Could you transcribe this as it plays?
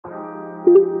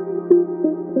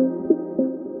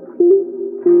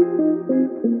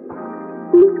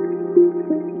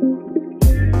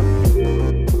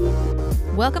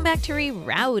Welcome back to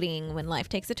Rerouting When Life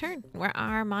Takes a Turn, where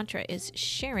our mantra is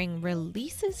sharing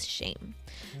releases shame.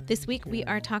 This week we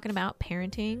are talking about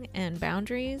parenting and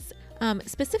boundaries.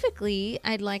 Specifically,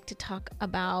 I'd like to talk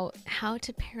about how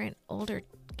to parent older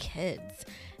kids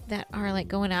that are like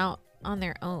going out on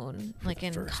their own, like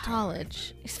in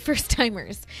college, first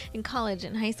timers in college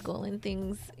and high school and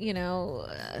things,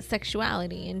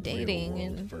 sexuality and dating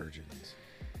and virgins.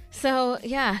 So,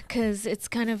 yeah, because it's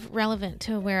kind of relevant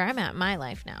to where I'm at in my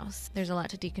life now. So there's a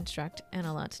lot to deconstruct and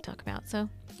a lot to talk about. So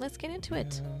let's get into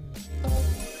it.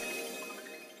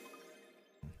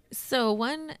 So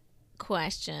one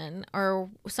question or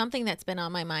something that's been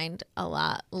on my mind a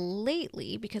lot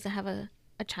lately, because I have a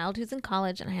child who's in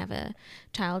college and I have a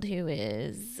child who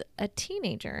is a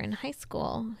teenager in high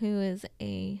school who is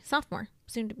a sophomore,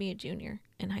 soon to be a junior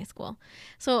in high school.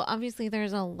 So obviously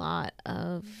there's a lot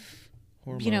of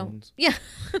hormones.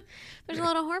 There's a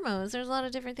lot of hormones. There's a lot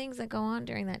of different things that go on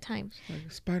during that time.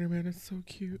 Like Spider-Man is so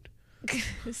cute.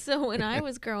 So when I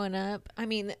was growing up, I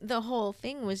mean, the whole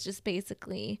thing was just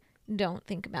basically don't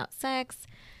think about sex.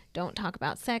 Don't talk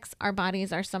about sex. Our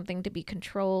bodies are something to be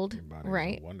controlled,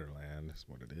 right? A wonderland is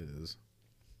what it is.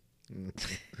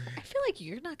 I feel like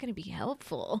you're not going to be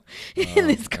helpful in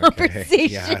this conversation.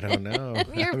 Yeah, I don't know.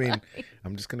 Right.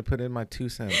 I'm just going to put in my 2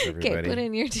 cents, everybody. Okay, put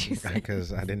in your 2 cents.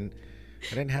 Because I didn't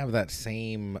have that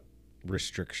same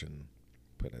restriction,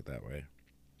 put it that way.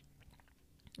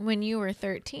 When you were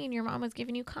 13, your mom was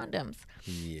giving you condoms.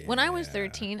 Yeah. When I was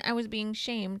 13, I was being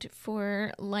shamed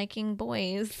for liking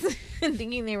boys and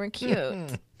thinking they were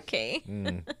cute. Okay.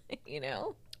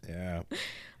 Yeah.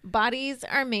 Bodies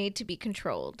are made to be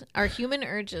controlled. Our human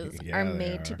urges are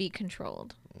made to be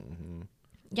controlled. Mm-hmm.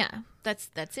 Yeah, that's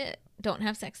it. Don't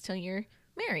have sex till you're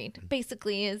married.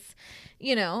 Basically, is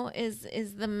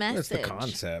the message. That's the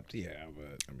concept, yeah.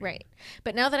 But right.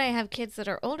 But now that I have kids that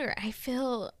are older, I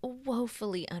feel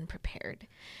woefully unprepared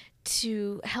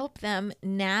to help them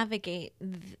navigate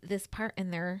this part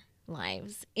in their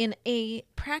lives in a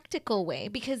practical way,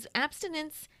 because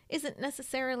abstinence isn't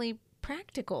necessarily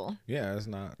practical. Yeah, it's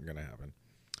not gonna happen.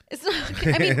 It's not.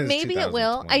 I mean, maybe it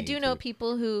will. I do know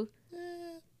people who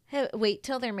wait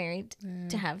till they're married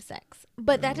to have sex,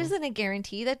 but that isn't a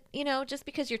guarantee that, just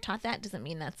because you're taught that doesn't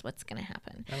mean that's what's going to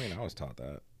happen. I mean, I was taught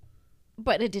that,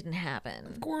 but it didn't happen.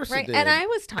 Of course, right? It did. And I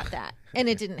was taught that, and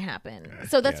it didn't happen.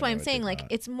 So that's why I'm saying, like,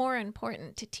 not. It's more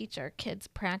important to teach our kids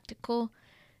practical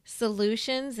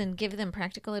solutions and give them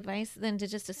practical advice than to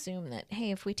just assume that,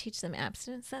 hey, if we teach them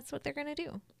abstinence, that's what they're going to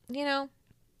do. I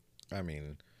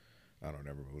mean, I don't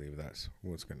ever believe that's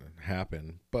what's going to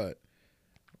happen, but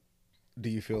do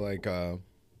you feel like the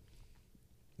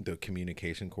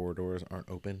communication corridors aren't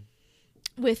open?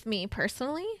 With me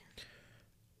personally?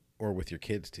 Or with your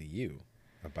kids to you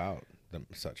about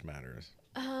such matters?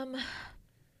 I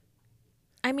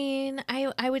mean,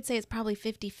 I would say it's probably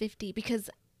 50-50, because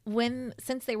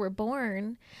since they were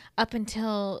born up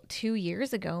until 2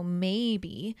 years ago,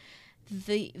 maybe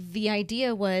the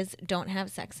idea was don't have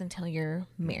sex until you're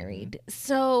married. Mm-hmm.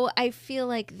 So I feel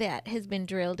like that has been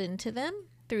drilled into them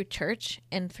through church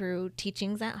and through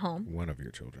teachings at home. One of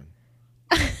your children.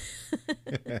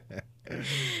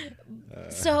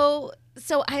 So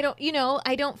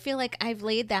I don't feel like I've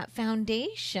laid that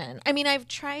foundation. I mean, I've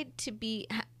tried to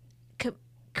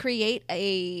create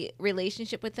a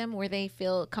relationship with them where they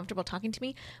feel comfortable talking to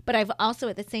me, but I've also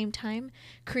at the same time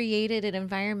created an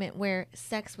environment where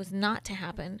sex was not to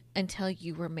happen until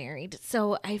you were married.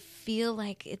 So I feel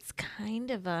like it's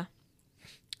kind of a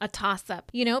toss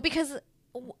up, because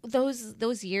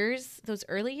those years, those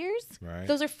early years, right,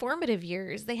 those are formative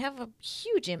years. They have a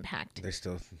huge impact. They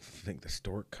still think the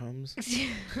stork comes?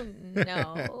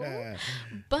 No.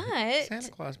 But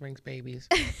Santa Claus brings babies.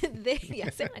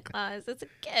 Santa Claus, it's a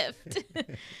gift.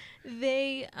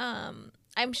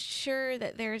 I'm sure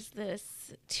that there's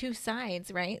this two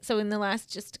sides, right? So in the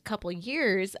last just couple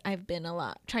years, I've been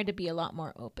tried to be a lot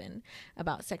more open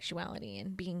about sexuality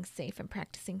and being safe and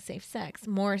practicing safe sex,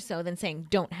 more so than saying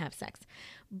don't have sex.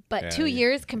 But 2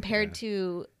 years compared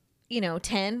to,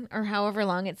 10 or however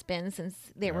long it's been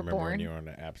since they were born. When you were on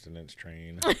the abstinence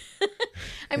train.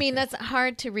 I mean, that's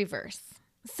hard to reverse.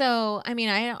 So, I mean,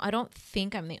 I don't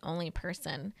think I'm the only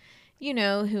person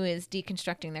who is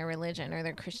deconstructing their religion or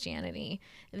their Christianity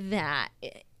that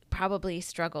probably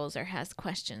struggles or has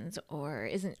questions or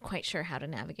isn't quite sure how to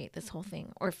navigate this whole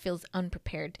thing or feels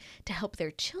unprepared to help their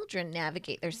children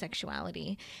navigate their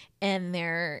sexuality and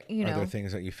their, Are there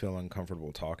things that you feel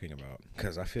uncomfortable talking about?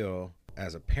 Because I feel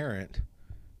as a parent,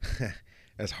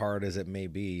 as hard as it may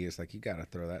be, it's like you got to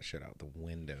throw that shit out the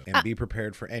window and be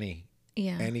prepared for any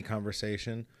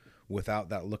conversation without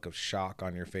that look of shock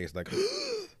on your face, like.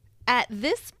 At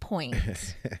this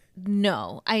point,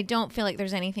 no, I don't feel like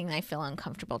there's anything I feel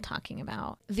uncomfortable talking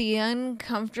about. The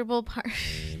uncomfortable part,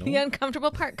 the uncomfortable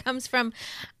part comes from,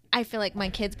 I feel like my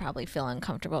kids probably feel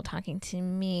uncomfortable talking to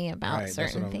me about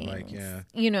certain things, like,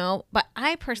 you know, but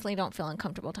I personally don't feel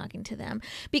uncomfortable talking to them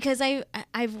because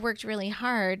I've worked really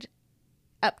hard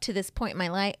up to this point in my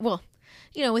life. Well,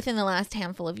 you know, within the last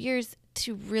handful of years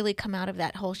to really come out of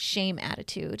that whole shame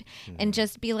attitude and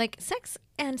just be like sex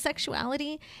and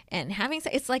sexuality and having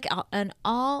sex. It's like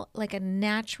like a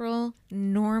natural,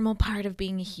 normal part of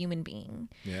being a human being.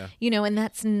 Yeah. You know, and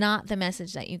that's not the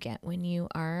message that you get when you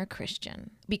are a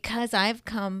Christian. Because I've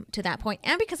come to that point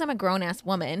and because I'm a grown ass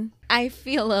woman, I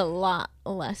feel a lot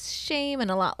less shame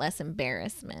and a lot less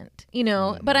embarrassment, you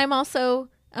know, but I'm also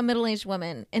a middle-aged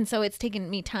woman, and so it's taken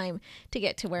me time to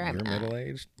get to where I'm at. You're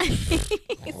middle-aged?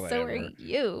 So are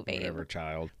you, babe. Whatever,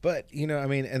 child. But, you know, I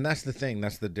mean, and that's the thing.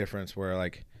 That's the difference where,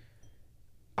 like,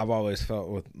 I've always felt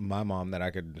with my mom that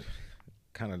I could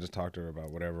kind of just talk to her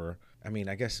about whatever. I mean,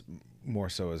 I guess more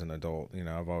so as an adult. You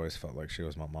know, I've always felt like she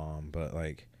was my mom, but,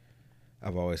 like,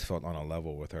 I've always felt on a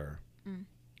level with her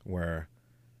where,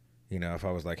 you know, if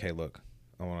I was like, hey, look,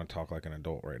 I want to talk like an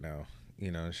adult right now,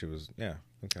 you know, she was, yeah.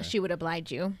 Okay. She would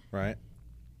oblige you. Right.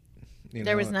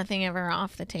 There was nothing ever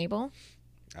off the table?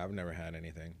 I've never had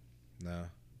anything. No.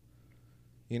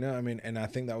 You know, I mean, and I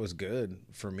think that was good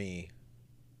for me.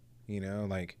 You know,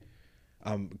 like,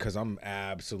 because I'm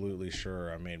absolutely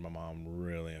sure I made my mom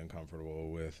really uncomfortable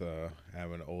with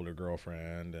having an older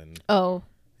girlfriend. And oh,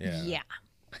 yeah.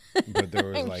 But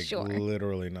there was, like,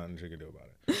 literally nothing she could do about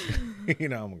it. You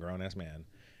know, I'm a grown-ass man.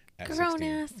 Grown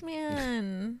ass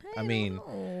man. I mean,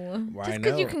 just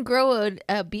because you can grow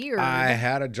a beard. I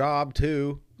had a job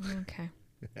too. Okay.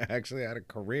 Actually, I had a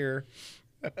career.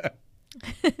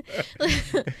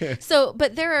 So,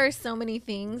 but there are so many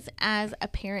things as a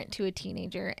parent to a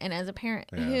teenager and as a parent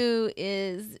who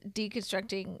is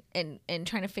deconstructing and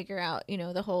trying to figure out, you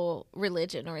know, the whole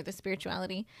religion or the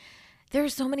spirituality. There are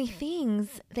so many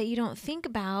things that you don't think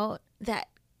about that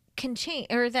can change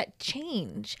or that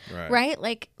change, right?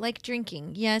 Like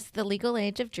drinking. Yes, the legal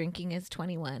age of drinking is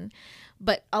 21,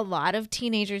 but a lot of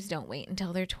teenagers don't wait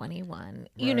until they're 21,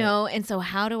 you know? And so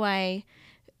how do I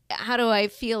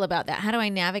feel about that? How do I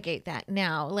navigate that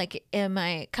now? Like, am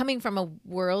I coming from a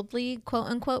worldly quote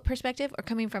unquote perspective or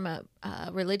coming from a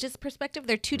religious perspective?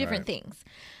 They're two different things.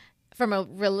 From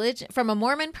a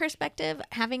Mormon perspective,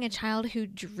 having a child who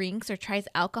drinks or tries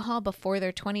alcohol before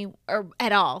they're 20 or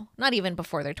at all, not even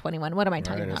before they're 21. What am I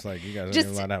talking about? It's like you guys aren't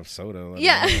even allowed to have soda.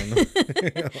 Yeah.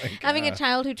 Like, having a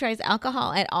child who tries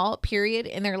alcohol at all, period,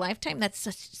 in their lifetime, that's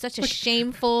such a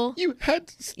shameful. You had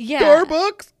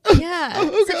Starbucks? Yeah.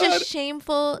 Oh, such God. a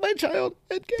shameful My child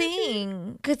had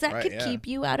thing. Because that could keep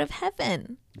you out of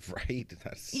heaven. Right.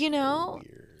 That's you know?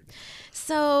 weird.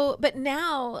 So, but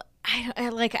now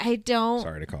I don't.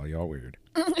 Sorry to call y'all weird.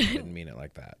 Didn't mean it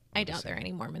like that. I doubt there are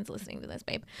any Mormons listening to this,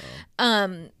 babe.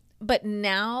 Oh. But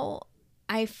now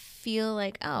I feel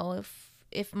like,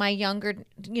 if my younger,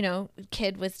 you know,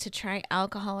 kid was to try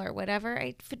alcohol or whatever,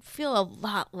 I would feel a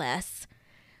lot less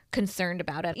concerned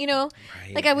about it. You know,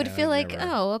 like I would feel like,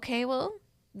 okay, well,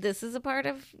 this is a part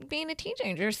of being a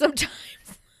teenager sometimes.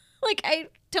 Like, I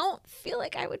don't feel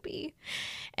like I would be.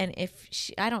 And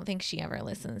I don't think she ever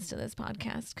listens to this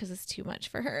podcast because it's too much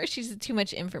for her. She's too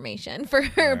much information for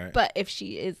her. Right. But if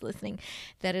she is listening,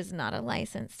 that is not a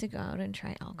license to go out and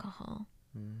try alcohol.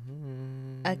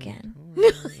 Again.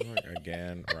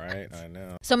 Again, right? I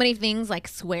know. So many things like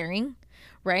swearing,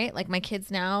 right? Like my kids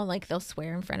now, like they'll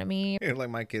swear in front of me. Like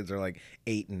my kids are like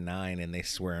 8 and 9 and they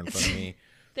swear in front of me.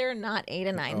 They're not 8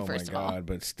 and 9, first of all. Oh my God,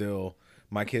 but still.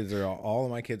 My kids are all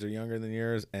of my kids are younger than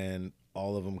yours, and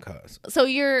all of them cuss. So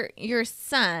your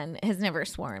son has never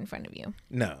sworn in front of you.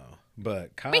 No, but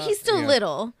he's still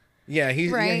little. Yeah, he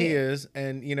is,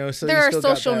 and you know, so there are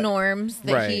social norms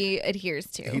that he adheres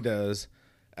to. He does.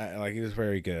 Like, he was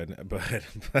very good,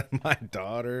 but my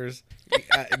daughters,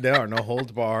 there are no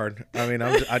holds barred. I mean,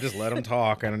 I just let them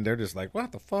talk, and they're just like,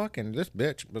 "What the fuck?" And this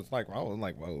bitch was like, "Oh, I'm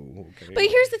like, whoa." Okay. But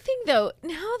here's the thing, though.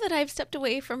 Now that I've stepped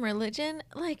away from religion,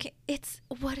 like,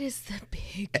 what is the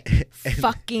big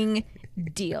fucking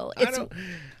deal?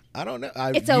 I don't know.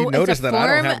 You notice that I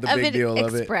don't have the big deal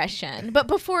of it. Expression, but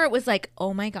before it was like,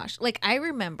 oh my gosh, like I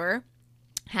remember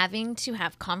having to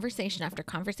have conversation after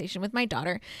conversation with my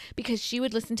daughter because she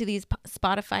would listen to these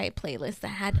Spotify playlists that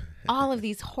had all of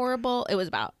these horrible, it was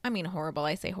about, I mean, horrible,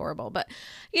 I say horrible, but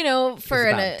you know,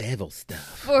 for devil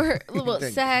stuff, for little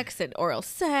sex and oral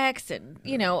sex and,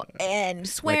 you know, and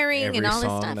swearing like and all this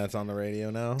song stuff that's on the radio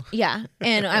now. Yeah.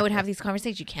 And I would have these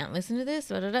conversations. You can't listen to this.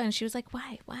 Blah, blah, blah. And she was like,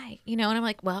 why? You know, and I'm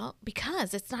like, well,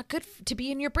 because it's not good to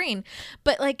be in your brain.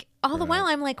 But like all the while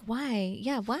I'm like, why?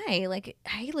 Yeah. Why? Like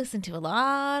I listened to a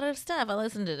lot of stuff. I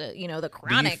listened to the, you know, the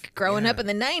Chronic growing up in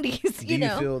the 90s, Do you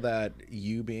feel that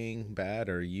you being bad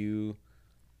or you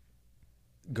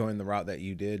going the route that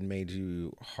you did made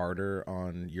you harder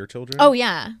on your children? Oh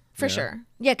yeah, for sure.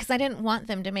 Yeah, because I didn't want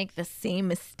them to make the same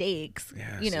mistakes,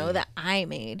 you know, that I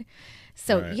made.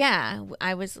 So yeah,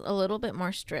 I was a little bit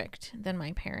more strict than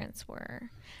my parents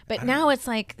were. But now it's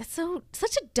like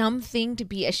such a dumb thing to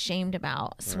be ashamed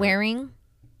about, swearing.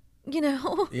 You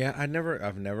know? Yeah, I've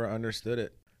never understood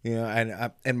it. You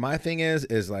know, and my thing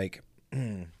is like,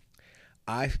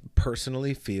 I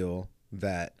personally feel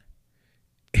that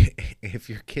if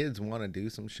your kids want to do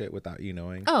some shit without you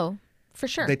knowing, oh, for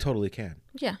sure, they totally can.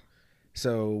 Yeah.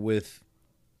 So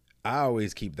I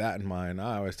always keep that in mind.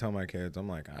 I always tell my kids, I'm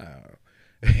like,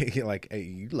 like, hey,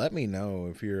 you let me know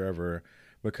if you're ever,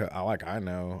 because I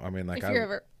know. I mean, like, if you're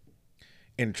ever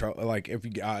in trouble, like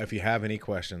if you have any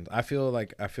questions, I feel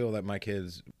that my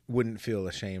kids wouldn't feel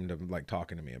ashamed of like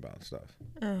talking to me about stuff.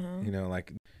 You know,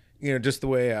 like, you know, just the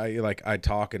way I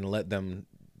talk and let them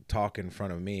talk in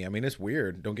front of me. I mean, it's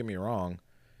weird. Don't get me wrong.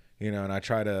 You know, and I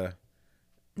try to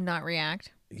not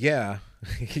react. Yeah,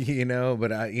 you know, but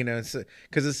because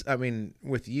it's, I mean,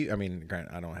 with you, I mean,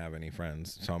 granted, I don't have any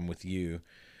friends, so I'm with you.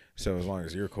 So as long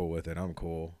as you're cool with it, I'm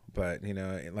cool. But, you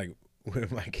know, like when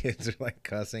my kids are like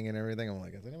cussing and everything, I'm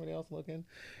like, is anybody else looking?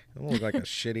 I look like a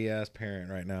shitty ass parent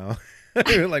right now.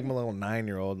 Like my little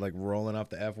 9-year-old, like rolling off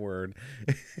the F word,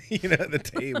 you know, at the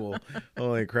table.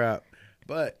 Holy crap.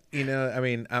 But, you know, I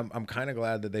mean, I'm kind of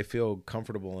glad that they feel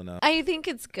comfortable enough. I think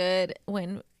it's good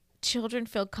when children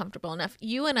feel comfortable enough.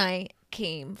 You and I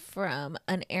came from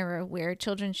an era where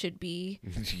children should be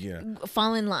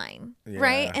fall in line,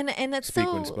 right? And that's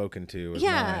speak when spoken to.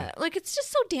 Like it's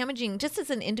just so damaging, just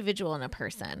as an individual and a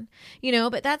person, you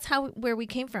know. But that's where we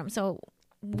came from. So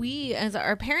we, as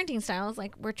our parenting styles,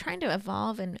 like we're trying to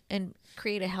evolve and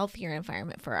create a healthier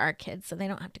environment for our kids, so they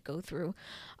don't have to go through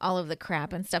all of the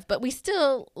crap and stuff. But we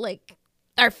still like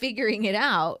are figuring it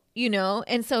out, you know?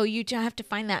 And so you have to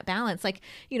find that balance. Like,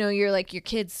 you know, you're like, your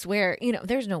kids swear, you know,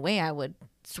 there's no way I would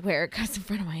swear because in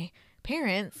front of my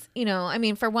parents, you know, I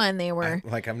mean, for one, they were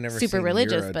I've never super seen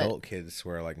religious, your adult kids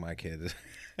swear like my kids.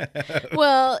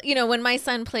 Well, you know, when my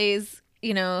son plays,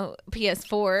 you know,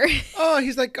 PS4. Oh,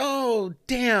 he's like, oh,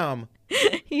 damn.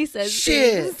 He says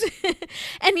shit.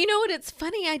 And you know what? It's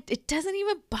funny. It doesn't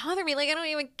even bother me. Like I don't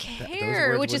even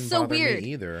care, which is so weird.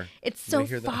 Either. It's so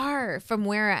far from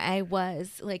where I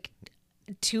was like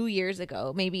 2 years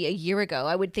ago, maybe a year ago.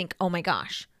 I would think, oh my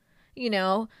gosh, you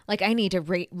know, like I need to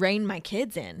rein my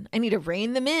kids in. I need to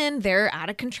rein them in. They're out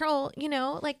of control. You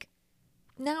know, like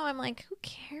now I'm like, who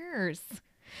cares?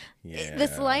 Yeah.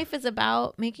 This life is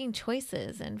about making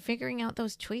choices and figuring out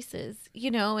those choices,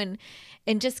 you know, and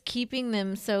just keeping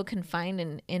them so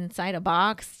confined inside a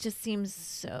box just seems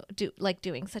so like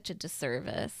doing such a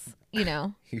disservice, you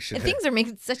know. Things are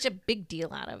making such a big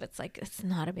deal out of. It's like it's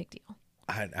not a big deal.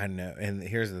 I know, and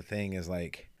here's the thing: is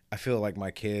like I feel like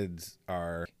my kids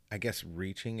are, I guess,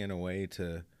 reaching in a way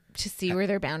to see where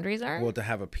their boundaries are. Well, to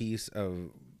have a piece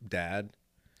of dad.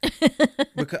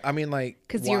 Because I mean, like,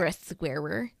 because you're a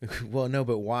swearer. Well, no,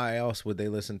 but why else would they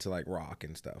listen to like rock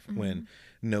and stuff when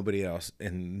nobody else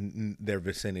in their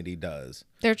vicinity does?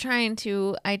 They're trying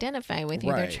to identify with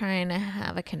you. They're trying to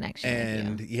have a connection.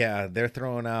 And with you. Yeah, they're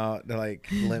throwing out like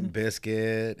Limp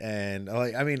Bizkit and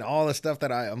like I mean all the stuff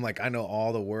that I'm like I know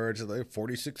all the words. Like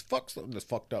 46 fucks just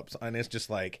fucked up, and it's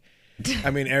just like.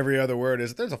 I mean, every other word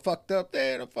is there's a fucked up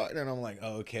there and a fuck, and I'm like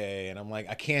okay, and I'm like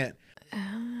I can't.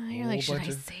 You're like, should I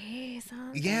say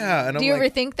something? Yeah. And do you ever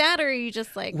think that, or are you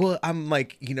just like? Well, I'm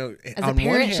like, you know, as a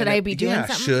parent, should I be doing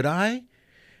something? Should I?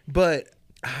 But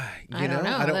you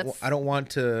know, I don't want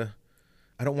to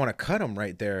cut them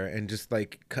right there and just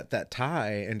like cut that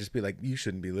tie and just be like, you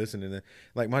shouldn't be listening to.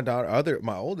 Like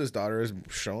my oldest daughter is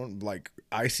shown like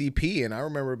ICP, and I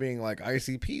remember being like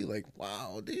ICP, like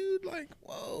wow, dude, like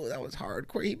whoa, that was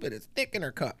hardcore. He put his dick in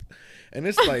her cup, and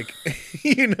it's like,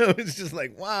 you know, it's just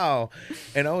like wow.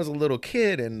 And I was a little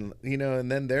kid, and you know,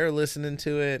 and then they're listening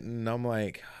to it, and I'm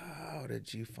like. How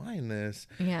did you find this?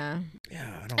 Yeah.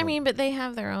 I mean, but they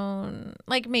have their own,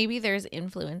 like maybe there's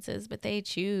influences, but they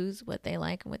choose what they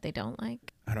like and what they don't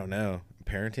like. I don't know.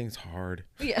 Parenting's hard.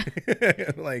 Yeah,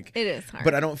 Like, it is hard.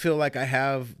 but I don't feel like I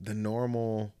have the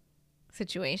normal,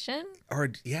 Situation.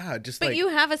 or yeah, just But like, you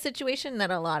have a situation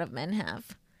that a lot of men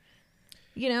have.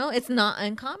 You know, it's not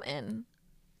uncommon.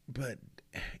 but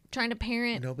Trying to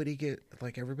parent. nobody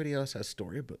like everybody else has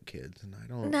storybook kids, and I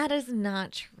don't. That is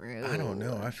not true. I don't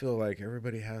know. I feel like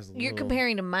everybody has. You're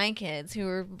comparing to my kids who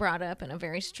were brought up in a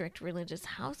very strict religious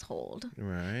household.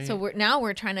 Right. So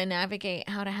we're trying to navigate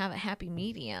how to have a happy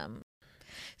medium.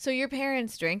 So your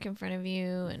parents drank in front of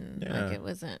you and Yeah. like it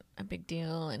wasn't a big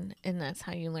deal and that's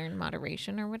how you learn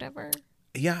moderation or whatever.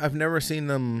 Yeah, I've never seen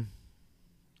them.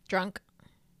 Drunk.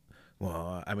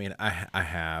 Well, I mean, I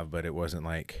have, but it wasn't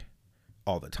like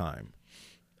all the time.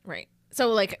 Right. So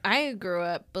like I grew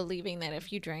up believing that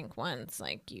if you drank once,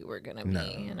 like you were going to be No,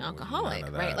 an none alcoholic,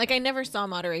 of right? that. Like I never saw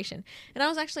moderation. And I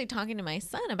was actually talking to my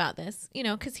son about this, you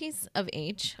know, cuz he's of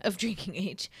drinking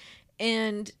age.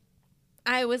 And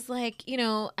I was like, you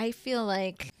know, I feel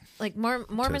like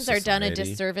Mormons are done a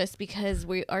society. disservice because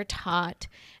we are taught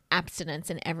abstinence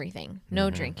in everything. No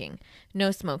Mm-hmm. drinking,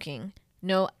 no smoking,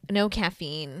 no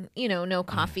caffeine, you know, no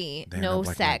coffee, They end no up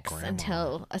like my sex grandma.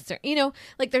 until a certain, you know,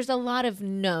 like there's a lot of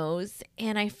no's.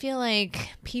 And I feel like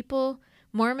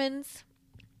Mormons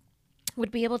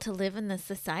would be able to live in the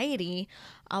society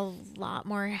a lot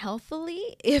more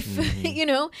healthily if you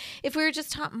know, if we were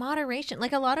just taught moderation.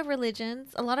 Like a lot of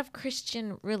religions, a lot of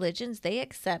Christian religions, they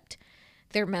accept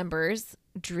their members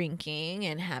drinking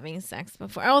and having sex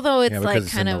before, although it's Yeah, like because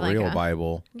it's kind in of the like real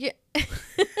Bible. yeah.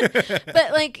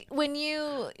 But like when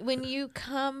you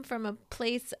come from a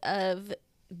place of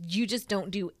you just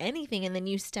don't do anything and then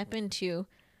you step into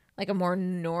like a more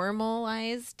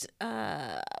normalized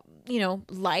you know,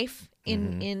 life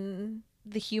in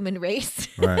the human race.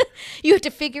 Right. You have to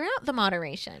figure out the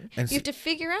moderation. And you have to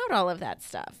figure out all of that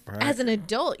stuff Right. as an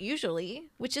adult usually,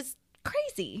 which is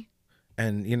crazy.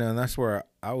 And you know, and that's where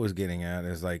I was getting at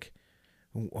is like,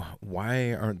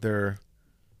 why aren't there?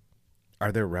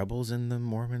 Are there rebels in the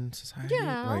Mormon society?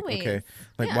 Yeah, like, always. Okay,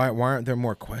 like Yeah. why aren't there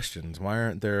more questions? Why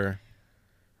aren't there?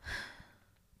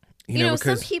 You know,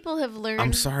 some because people have learned.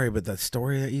 I'm sorry, but that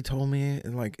story that you told me,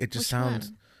 like, it just Which sounds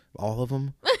one? all of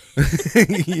them.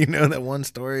 You know, that one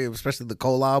story, especially the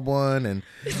Kolob one, and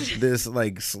this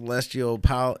like celestial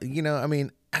power. You know, I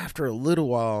mean, after a little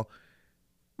while,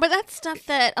 But that's stuff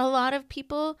that a lot of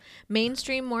people,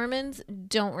 mainstream Mormons,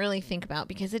 don't really think about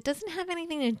because it doesn't have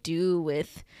anything to do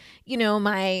with, you know,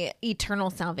 my eternal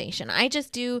salvation. I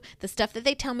just do the stuff that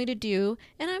they tell me to do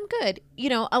and I'm good. You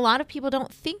know, a lot of people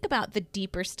don't think about the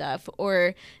deeper stuff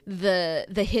or the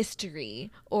history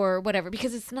or whatever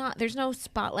because it's not, there's no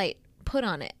spotlight put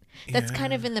on it. That's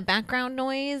kind of in the background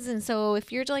noise. And so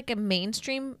if you're like a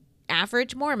mainstream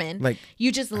average Mormon, like,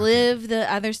 you just live the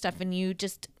other stuff and you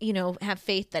just, you know, have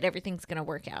faith that everything's going to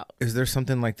work out. is there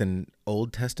something like the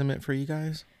Old Testament for you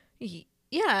guys?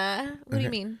 Yeah. What do you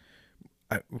mean?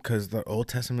 Because the Old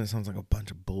Testament sounds like a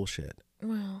bunch of bullshit.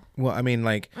 Well, Well, I mean,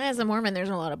 like, as a Mormon, there's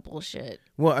a lot of bullshit.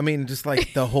 well, I mean, just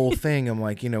like the whole thing. I'm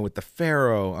like, you know, with the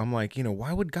Pharaoh, I'm like, you know,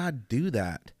 why would God do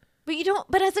that? But you don't,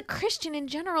 but as a Christian in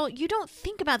general, you don't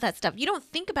think about that stuff. You don't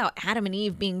think about Adam and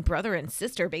Eve being brother and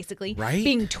sister, basically. Right.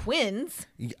 Being twins,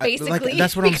 Like, basically.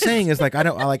 that's what I'm because saying is like, I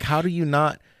don't like, how do you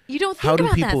not, You don't think how do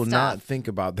about people that not stuff. think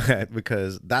about that?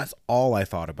 Because that's all I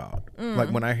thought about. Mm. Like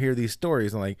when I hear these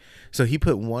stories, I'm like, so he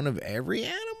put one of every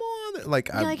animal on there? Like,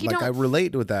 Yeah, like you I don't-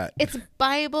 relate with that. It's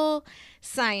Bible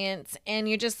science, and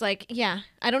you're just like, yeah,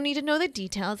 I don't need to know the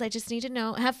details. I just need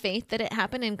to have faith that it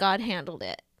happened and God handled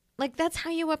it. Like that's how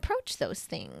you approach those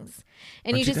things,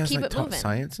 and Aren't you just guys, keep like, it taught moving.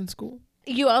 science in school?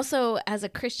 You also, as a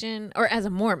Christian or as a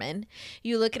Mormon,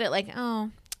 you look at it like, oh,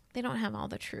 they don't have all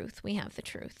the truth. We have the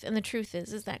truth, and the truth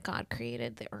is that God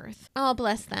created the earth. Oh,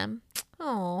 bless them.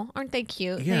 Oh, aren't they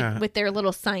cute? Yeah. With their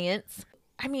little science.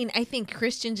 I mean, I think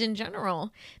Christians in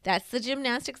general, that's the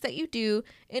gymnastics that you do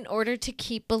in order to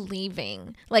keep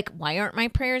believing. Like, why aren't my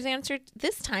prayers answered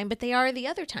this time, but they are the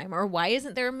other time? Or why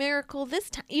isn't there a miracle this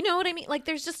time? You know what I mean? Like,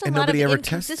 there's just a And lot of nobody ever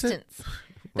tests it? inconsistency.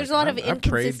 There's Like, a lot of I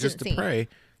prayed just inconsistency. to pray,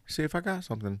 see if I got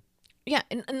something. Yeah,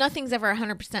 and nothing's ever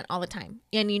 100% all the time.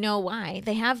 And you know why?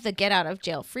 They have the get out of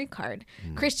jail free card.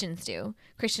 Christians do.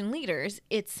 Christian leaders,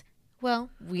 it's,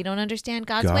 well, we don't understand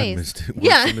God's God ways. works in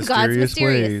God's mysterious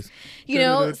mysterious. ways. You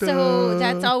know, so Da-da-da-da.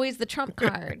 that's always the trump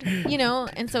card, you know,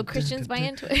 and so Christians buy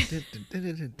into it.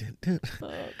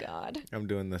 Oh, God. I'm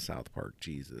doing the South Park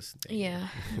Jesus thing. Yeah.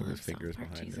 I With love his fingers South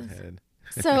Park behind Jesus. his head.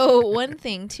 So one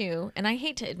thing too, and I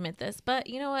hate to admit this, but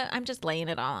you know what? I'm just laying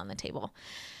it all on the table.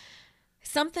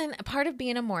 Part of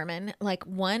being a Mormon, like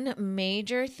one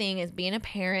major thing is being a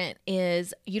parent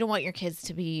is you don't want your kids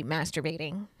to be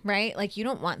masturbating, right? Like you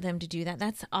don't want them to do that.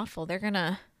 That's awful. They're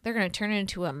gonna turn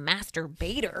into a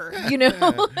masturbator,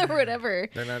 or whatever.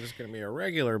 They're not just gonna be a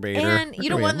regular baiter. And you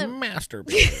don't want them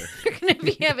masturbator. They're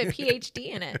gonna have a PhD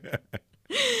in it.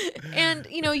 And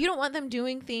you don't want them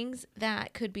doing things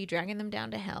that could be dragging them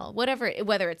down to hell,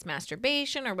 whether it's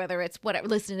masturbation or whether it's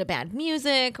listening to bad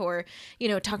music or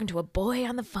talking to a boy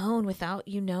on the phone without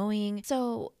you knowing.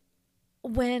 So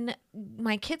when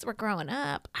my kids were growing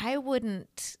up, I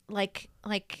wouldn't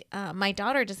my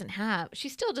daughter she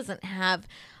still doesn't have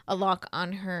a lock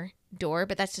on her door,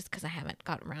 but that's just because I haven't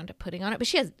gotten around to putting on it. But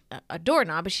she has a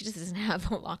doorknob, but she just doesn't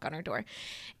have a lock on her door.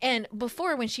 And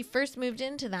before, when she first moved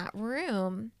into that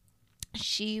room,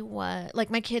 she was like,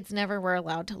 my kids never were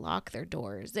allowed to lock their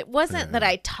doors. It wasn't that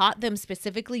I taught them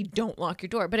specifically, don't lock your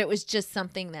door, but it was just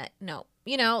something that, no,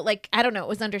 I don't know, it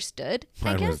was understood.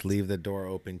 Mine was leave the door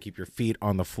open, keep your feet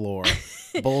on the floor,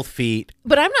 both feet.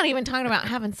 But I'm not even talking about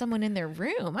having someone in their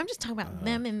room. I'm just talking about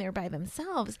them in there by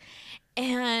themselves.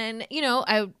 And,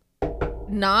 I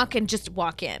knock and just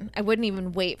walk in. I wouldn't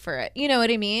even wait for it. You know what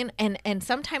I mean? And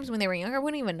sometimes when they were younger, I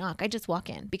wouldn't even knock. I just walk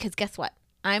in because guess what?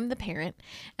 I'm the parent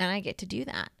and I get to do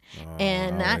that.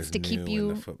 And that's to keep you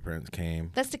when the footprints came.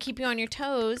 That's to keep you on your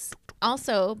toes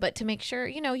also, but to make sure,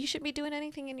 you shouldn't be doing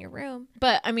anything in your room.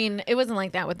 But I mean, it wasn't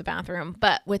like that with the bathroom,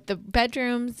 but with the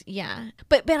bedrooms, yeah.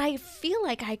 But I feel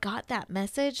like I got that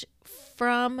message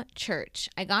from church.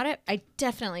 I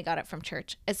definitely got it from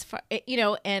church. As far,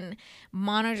 and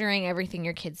monitoring everything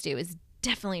your kids do is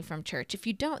definitely from church. If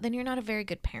you don't, then you're not a very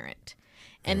good parent.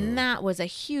 And that was a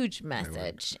huge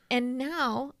message. And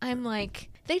now I'm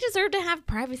like, they deserve to have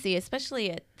privacy,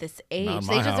 especially at this age.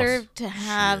 They deserve to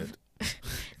have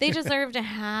they deserve to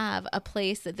have a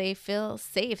place that they feel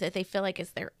safe, that they feel like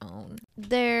is their own.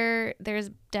 There's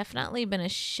definitely been a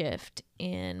shift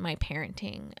in my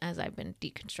parenting as I've been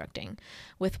deconstructing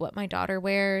with what my daughter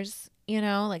wears,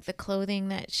 like the clothing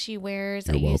that she wears.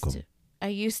 You're welcome. I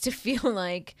used to feel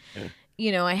like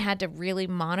I had to really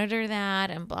monitor that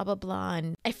and blah, blah, blah.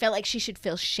 And I felt like she should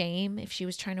feel shame if she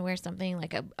was trying to wear something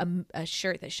like a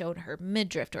shirt that showed her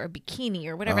midriff or a bikini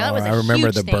or whatever. That was I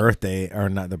remember the thing. birthday, or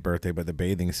not the birthday, but the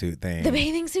bathing suit thing. The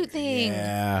bathing suit thing.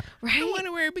 Yeah. Right? I want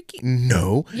to wear a bikini.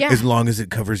 No. Yeah. As long as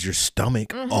it covers your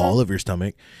stomach, all of your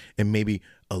stomach, and maybe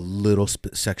a little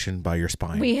section by your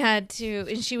spine. We had to,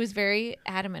 and she was very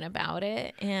adamant about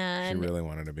it. And she really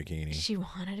wanted a bikini. She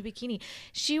wanted a bikini.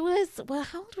 She was,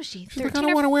 how old was she? She's like, I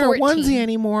don't want to wear a onesie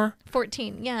anymore.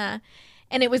 14, yeah.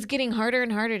 And it was getting harder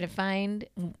and harder to find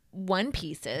one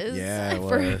pieces. Yeah, it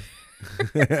was.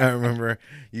 I remember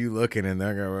you looking in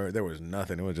there was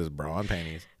nothing. It was just bra and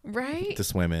panties. Right. To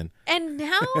swim in. And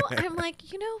now I'm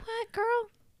like, you know what, girl?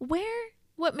 Wear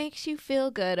what makes you feel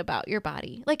good about your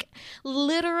body. Like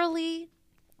literally,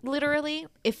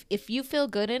 if you feel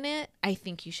good in it, I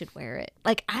think you should wear it.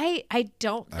 Like I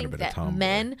don't think that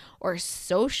men or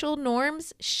social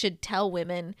norms should tell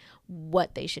women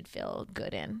what they should feel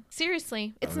good in.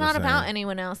 Seriously, it's not about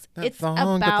anyone else. It's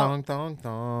about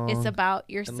thong. It's about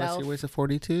yourself. Unless your waist a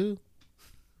 42.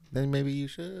 Then maybe you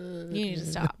should. You need to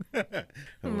stop.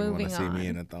 Moving on. See me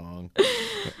in a thong.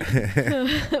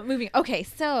 Okay,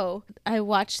 so I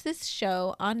watched this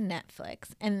show on Netflix,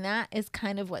 and that is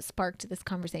kind of what sparked this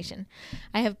conversation.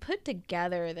 I have put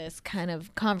together this kind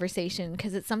of conversation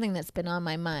because it's something that's been on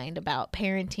my mind about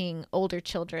parenting older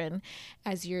children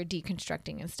as you're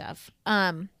deconstructing and stuff.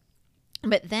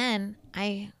 But then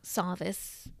I saw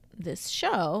this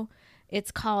show.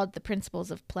 It's called The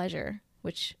Principles of Pleasure,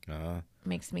 which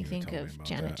makes me think of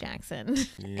Janet Jackson.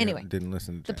 Yeah, anyway, didn't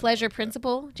listen to The Pleasure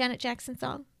Principle, Janet Jackson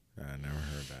song. I never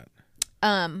heard that.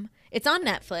 It's on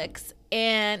Netflix,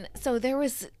 and so there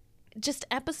was just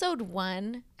episode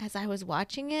 1 as I was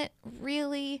watching it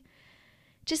really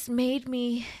just made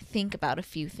me think about a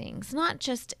few things, not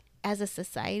just as a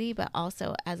society, but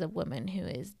also as a woman who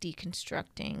is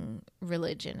deconstructing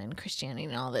religion and Christianity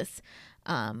and all this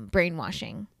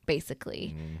brainwashing,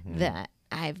 basically, that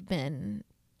I've been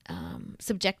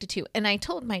subjected to. And I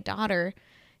told my daughter,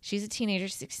 she's a teenager,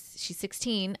 she's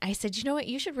 16. I said, you know what?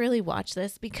 You should really watch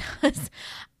this because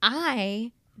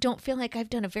I don't feel like I've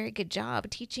done a very good job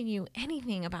teaching you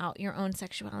anything about your own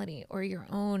sexuality or your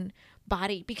own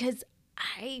body because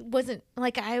I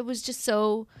was just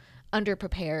so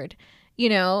underprepared,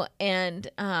 and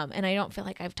I don't feel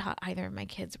like I've taught either of my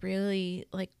kids really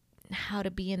like how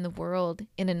to be in the world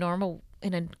in a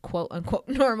quote unquote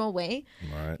normal way,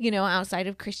 right. Outside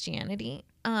of Christianity.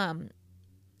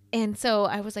 And so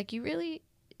I was like, you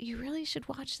really should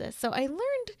watch this. So I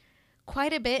learned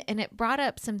quite a bit, and it brought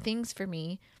up some things for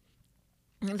me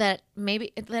that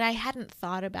I hadn't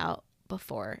thought about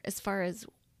before, as far as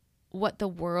what the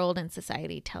world and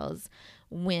society tells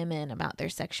women about their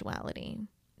sexuality.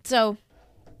 So,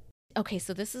 okay,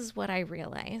 so this is what I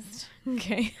realized.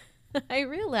 Okay. I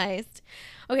realized,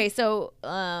 okay, so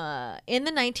in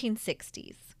the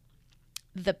 1960s,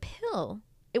 the pill,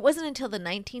 it wasn't until the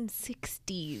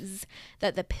 1960s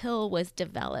that the pill was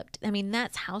developed. I mean,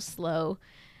 that's how slow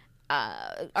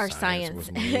our science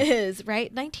is,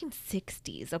 right?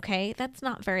 1960s, okay? That's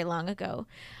not very long ago.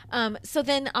 So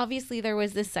then obviously there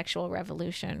was this sexual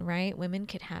revolution, right? Women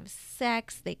could have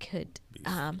sex. They could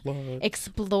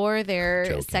explore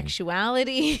their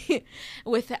sexuality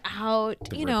without,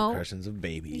 the repercussions of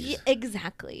babies.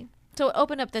 Exactly. So it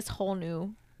opened up this whole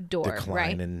new door, decline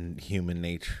right? in human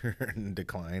nature and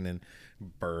decline in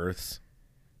births.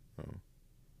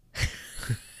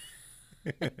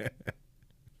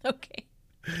 Okay.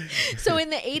 So in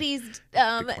the 80s,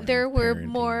 there were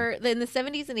more, in the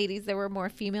 70s and 80s, there were more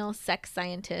female sex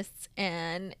scientists.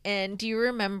 And do you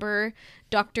remember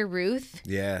Dr. Ruth?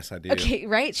 Yes, I do. Okay,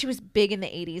 right? She was big in the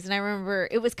 80s. And I remember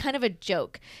it was kind of a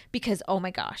joke because, oh my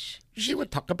gosh. She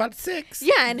would talk about sex.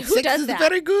 Yeah, and who sex does is that?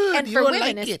 very good. And for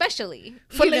women especially.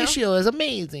 Fellatio is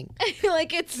amazing.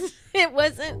 Like it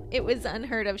was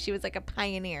unheard of. She was like a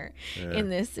pioneer in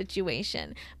this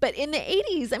situation. But in the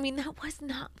 80s, I mean, that was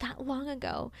not that long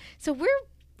ago. So we're,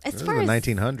 as far as the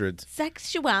 1900s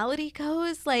sexuality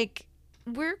goes, like,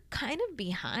 we're kind of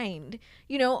behind,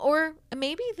 or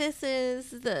maybe this is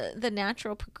the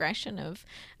natural progression of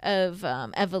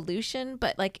evolution,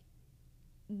 but like,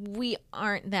 we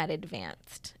aren't that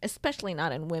advanced, especially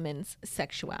not in women's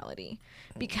sexuality,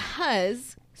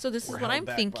 because this is what I'm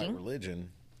thinking.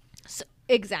 Religion. So,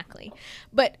 exactly.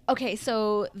 But okay,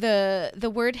 so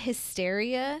the word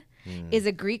hysteria is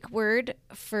a Greek word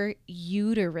for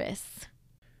uterus.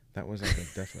 That was like a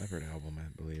Def Leppard album,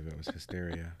 I believe. It was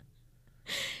Hysteria.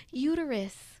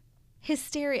 Uterus.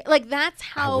 Hysteria. Like, that's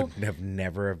how... I would have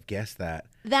never have guessed that.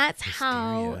 That's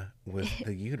Hysteria with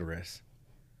the uterus.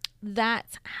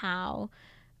 That's how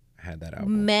I had that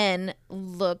album. Men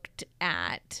looked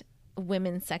at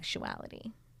women's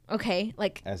sexuality. Okay?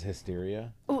 Like... As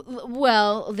hysteria?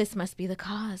 Well, this must be the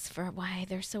cause for why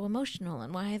they're so emotional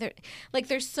and why they're... Like,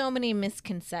 there's so many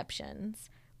misconceptions,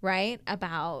 right,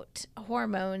 about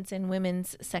hormones and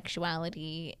women's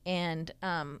sexuality. And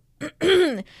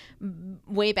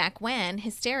way back when,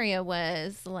 hysteria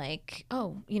was like,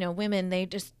 oh, women,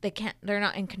 they're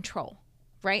not in control,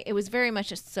 right? It was very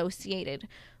much associated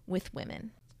with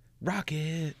women.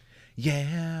 Rocket,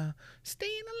 yeah,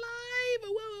 staying alive,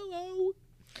 whoa, whoa, whoa.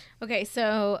 Okay,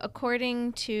 so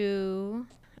according to,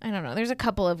 I don't know, there's a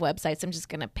couple of websites. I'm just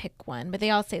going to pick one, but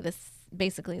they all say this,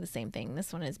 basically the same thing.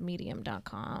 This one is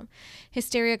medium.com.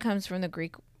 Hysteria comes from the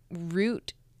Greek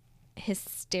root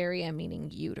hysteria,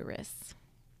 meaning uterus.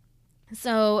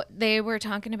 So they were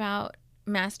talking about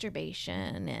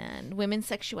masturbation and women's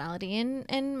sexuality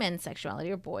and men's sexuality,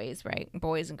 or boys, right?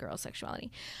 Boys and girls'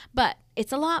 sexuality. But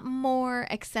it's a lot more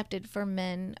accepted for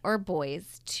men or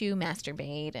boys to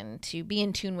masturbate and to be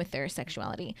in tune with their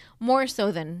sexuality, more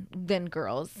so than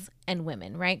girls and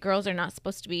women, right? Girls are not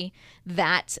supposed to be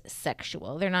that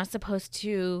sexual. They're not supposed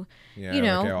to,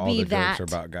 all be the that.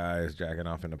 jokes are about guys jacking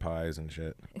off into pies and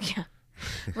shit. Yeah.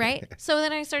 Right? So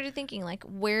then I started thinking, like,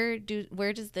 where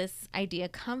does this idea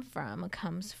come from? It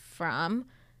comes from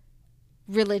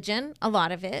religion, a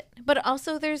lot of it, but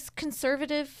also there's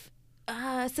conservative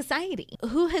society.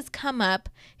 Who has come up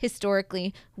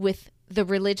historically with the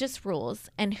religious rules,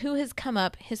 and who has come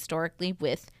up historically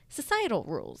with societal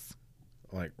rules?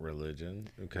 Like religion,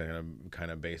 kind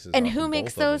of bases. And off who of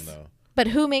makes both those? of them, But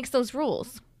who makes those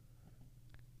rules?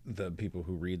 the people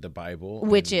who read the Bible,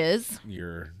 which is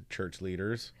your church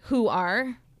leaders, who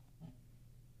are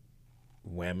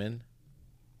women.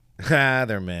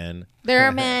 They're men. There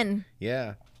are men.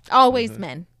 Yeah. Always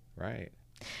men. Right.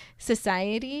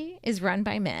 Society is run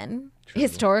by men. True.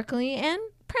 Historically and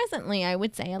presently, I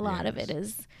would say a lot of it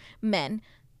is men.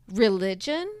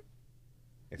 Religion,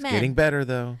 it's men. getting better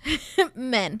though.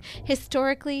 Men.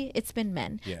 Historically, it's been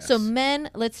men. Yes. So men,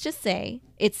 let's just say,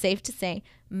 it's safe to say,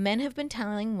 men have been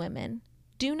telling women,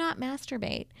 do not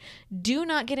masturbate. Do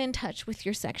not get in touch with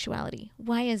your sexuality.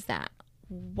 Why is that?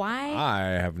 Why? I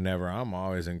have never. I'm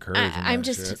always encouraging. I'm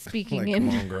just shit. speaking like, in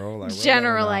come on, girl. Like,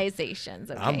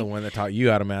 generalizations. Okay? I'm the one that taught you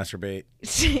how to masturbate.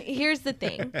 Here's the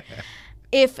thing.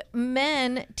 If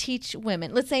men teach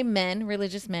women, let's say men,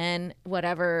 religious men,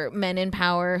 whatever, men in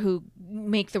power who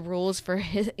make the rules for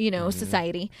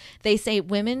society, they say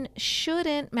women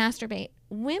shouldn't masturbate.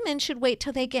 Women should wait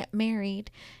till they get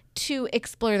married to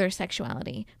explore their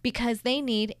sexuality because they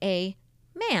need a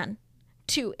man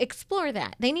to explore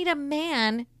that. They need a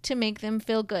man to make them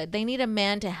feel good. They need a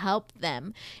man to help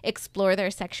them explore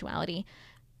their sexuality.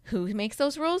 Who makes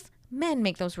those rules? Men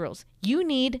make those rules. You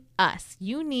need us.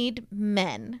 You need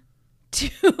men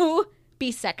to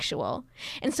be sexual.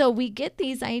 And so we get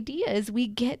these ideas, we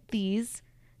get this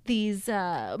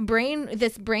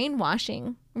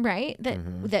brainwashing, right?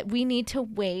 That we need to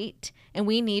wait and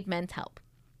we need men's help.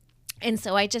 And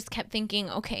so I just kept thinking,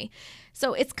 okay,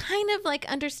 so it's kind of like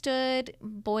understood,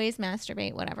 boys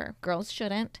masturbate, whatever. Girls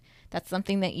shouldn't. That's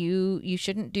something that you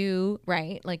shouldn't do,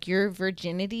 right? Like your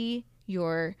virginity,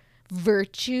 your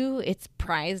virtue, it's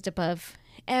prized above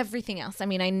everything else. I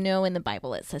mean, I know in the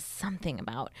Bible it says something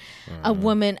about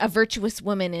a virtuous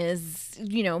woman is,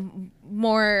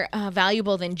 more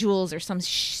valuable than jewels or some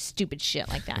stupid shit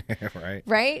like that. Right.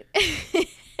 Right?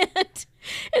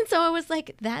 And so I was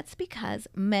like, that's because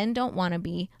men don't want to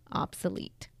be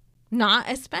obsolete. Not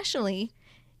especially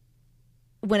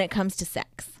when it comes to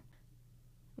sex.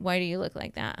 Why do you look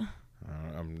like that?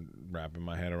 I'm wrapping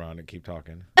my head around it. Keep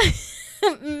talking.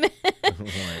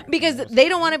 Because they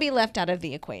don't want to be left out of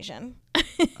the equation.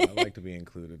 I like to be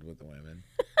included with the women.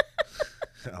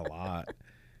 A lot.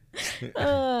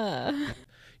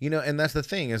 And that's the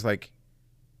thing is like,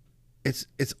 it's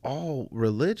all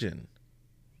religion.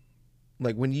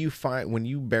 Like when you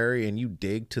bury and you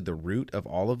dig to the root of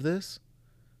all of this,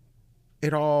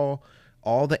 all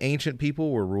the ancient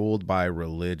people were ruled by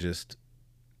religious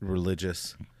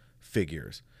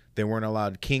figures.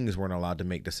 Kings weren't allowed to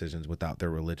make decisions without their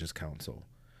religious council.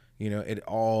 It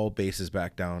all bases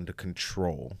back down to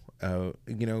control,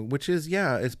 which is,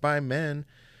 it's by men,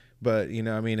 but,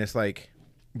 it's like,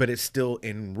 but it's still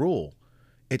in rule.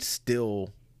 It's still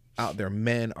out there.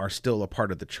 Men are still a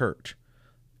part of the church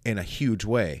in a huge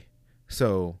way.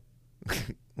 So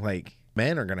like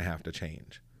men are going to have to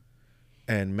change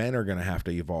and men are going to have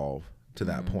to evolve to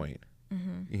that point,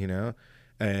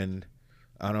 and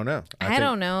I don't know. I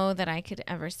don't know that I could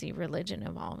ever see religion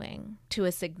evolving to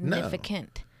a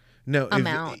significant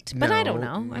amount. But I don't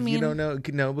know. I mean, you don't know,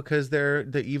 no, because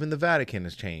even the Vatican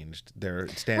has changed their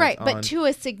stance. Right, but to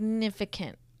a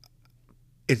significant.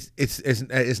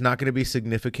 It's not going to be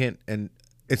significant, and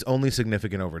it's only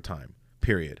significant over time.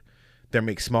 Period. They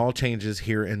make small changes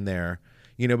here and there,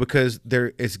 because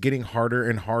it's getting harder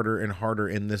and harder and harder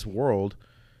in this world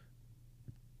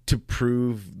to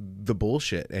prove the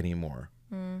bullshit anymore.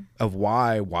 Of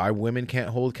why women can't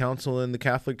hold counsel in the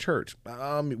Catholic Church.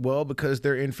 Well, because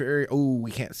they're inferior. Oh,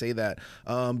 we can't say that.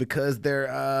 Because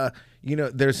they're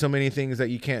there's so many things that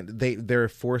you can't. They're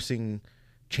forcing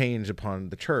change upon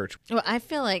the church. Well, I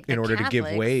feel like in order Catholics, to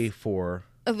give way for.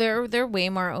 They're way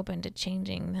more open to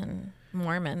changing than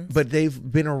Mormons. But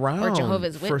they've been around or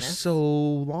Jehovah's Witness for so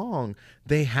long.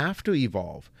 They have to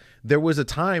evolve. There was a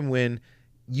time when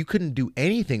you couldn't do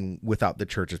anything without the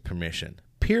church's permission.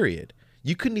 Period.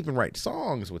 You couldn't even write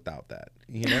songs without that,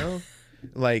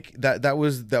 like that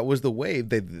was the wave.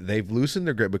 They've loosened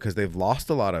their grip because they've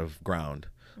lost a lot of ground.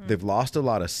 They've lost a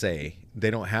lot of say. They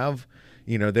don't have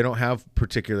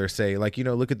particular say. Like,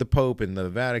 look at the Pope and the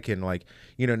Vatican. Like,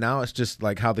 now it's just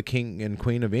like how the King and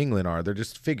Queen of England are. They're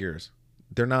just figures.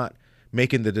 They're not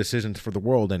making the decisions for the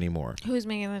world anymore. Who's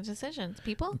making the decisions?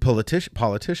 People?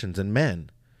 Politicians and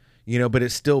men, but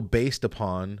it's still based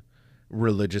upon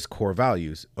religious core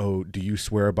values. Oh, do you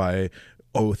swear by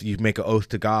oath? You make an oath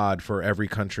to God for every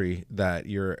country that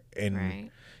you're in,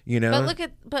 right.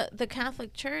 But the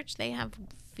Catholic Church, they have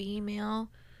female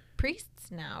priests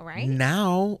now, right?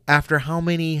 Now, after how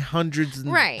many hundreds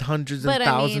and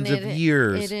thousands of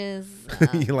years? It is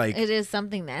it is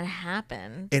something that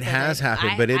happened. It has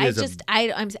happened, but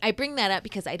I bring that up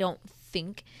because I don't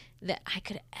think that I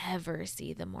could ever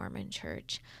see the Mormon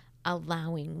Church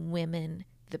allowing women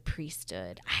the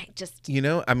priesthood. I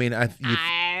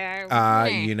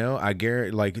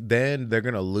guarantee, like, then they're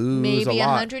gonna lose maybe a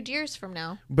lot. 100 years from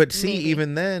now. But see,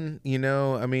 even then,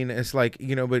 it's like,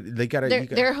 but they gotta.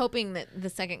 They're hoping that the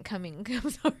second coming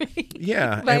comes already.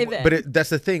 Yeah, that's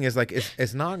the thing is like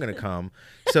it's not gonna come,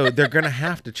 so they're gonna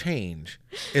have to change.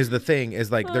 Is the thing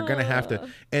is like they're gonna have to,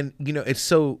 and it's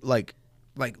so like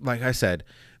I said,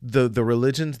 the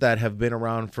religions that have been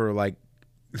around for like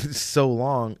so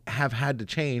long have had to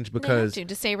change because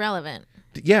to stay relevant.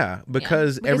 Yeah,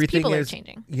 because everything is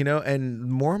changing.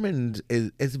 And Mormon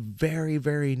is very,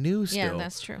 very new still. Yeah,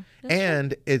 that's true.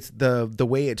 It's the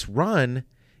way it's run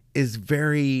is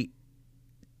very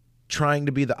trying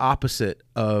to be the opposite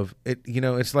of it.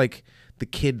 It's like the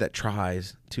kid that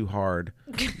tries too hard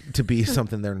to be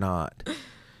something they're not.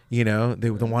 You know, they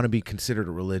want to be considered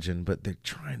a religion, but they're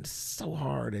trying so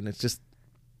hard, and it's just.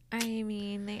 I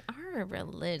mean, they are a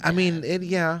religion. I mean,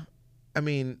 yeah. I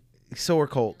mean, so are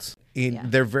cults. Yeah.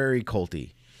 They're very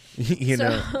culty, you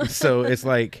know. So it's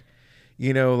like,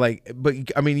 you know, like, but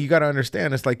I mean, you got to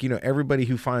understand. It's like, you know, everybody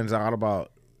who finds out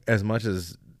about as much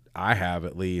as I have,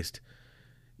 at least,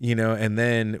 you know, and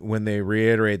then when they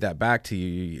reiterate that back to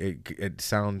you, it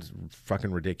sounds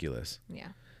fucking ridiculous. Yeah.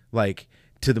 Like,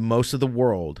 to the most of the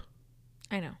world,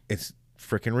 I know. it's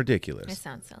freaking ridiculous. It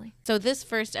sounds silly. So this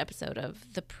first episode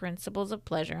of The Principles of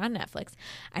Pleasure on Netflix,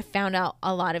 I found out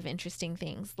a lot of interesting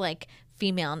things like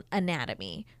female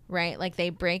anatomy, right? Like they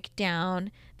break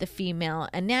down the female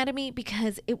anatomy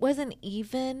because it wasn't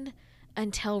even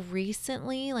until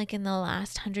recently, like in the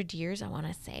last 100 years, I want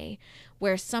to say,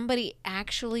 where somebody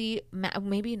actually,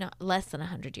 maybe not less than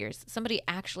 100 years, somebody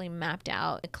actually mapped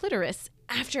out a clitoris.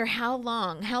 After how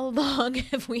long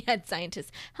have we had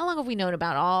scientists? How long have we known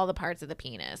about all the parts of the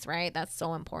penis, right? That's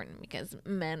so important because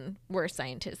men were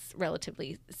scientists,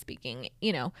 relatively speaking,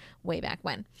 you know, way back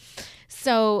when.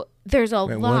 So there's a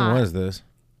lot. When was this?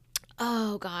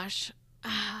 Oh, gosh.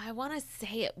 I want to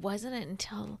say it wasn't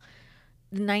until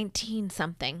 19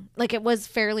 something. Like it was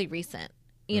fairly recent,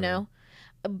 you know.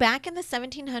 Back in the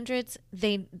 1700s,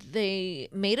 they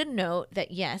made a note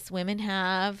that yes, women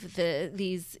have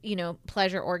these, you know,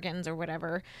 pleasure organs or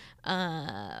whatever.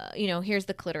 You know, here's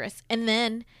the clitoris. And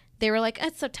then they were like,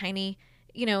 it's so tiny,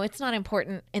 you know, it's not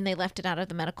important. And they left it out of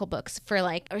the medical books for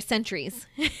centuries.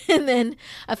 And then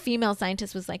a female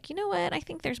scientist was like, you know what? I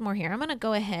think there's more here. I'm going to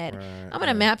go ahead. I'm going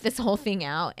to map this whole thing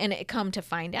out. And it come to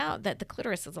find out that the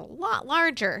clitoris is a lot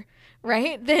larger,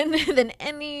 right? Than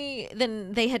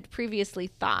they had previously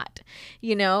thought.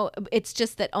 You know, it's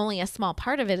just that only a small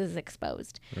part of it is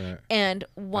exposed. Right. And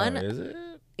one. Is it?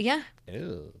 Yeah.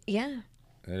 Ew. Yeah.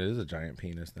 It is a giant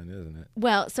penis then, isn't it?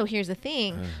 Well, so here's the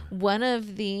thing. One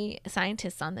of the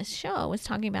scientists on this show was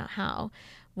talking about how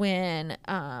when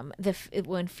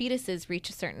when fetuses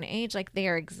reach a certain age, like they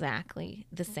are exactly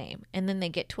the same. And then they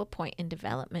get to a point in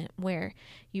development where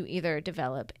you either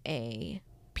develop a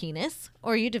penis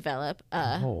or you develop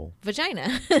a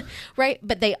vagina, right?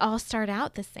 But they all start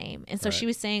out the same. And so she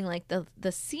was saying like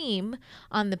the seam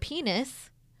on the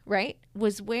penis, right,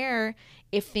 was where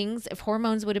if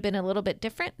hormones would have been a little bit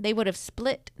different, they would have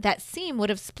split, that seam would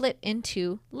have split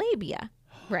into labia,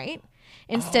 right?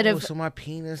 Instead of so my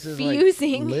penis is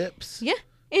fusing like lips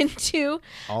into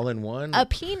all in one, a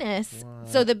penis. What?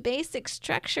 So the basic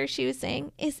structure, she was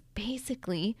saying, is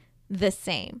basically the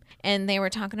same. And they were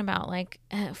talking about like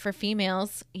for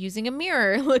females using a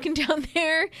mirror, looking down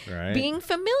there, being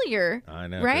familiar. I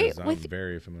know, right? I'm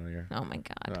very familiar. Oh my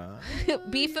God.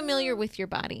 Be familiar with your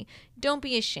body. Don't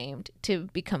be ashamed to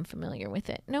become familiar with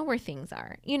it. Know where things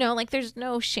are. You know, like there's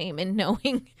no shame in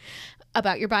knowing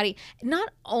about your body, not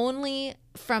only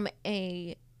from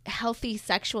a healthy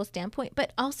sexual standpoint,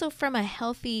 but also from a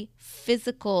healthy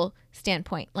physical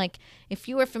standpoint. Like if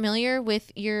you are familiar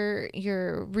with your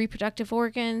reproductive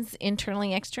organs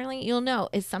internally, externally, you'll know,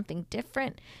 is something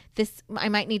different? This, I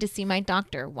might need to see my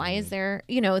doctor. Why is there,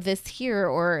 you know, this here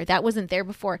or that wasn't there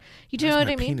before? You know what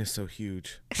I mean? My penis so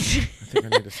huge. I think I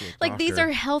need to see a doctor. Like these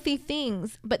are healthy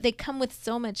things, but they come with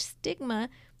so much stigma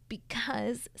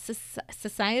because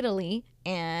societally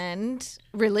and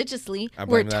religiously I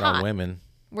blame that on women.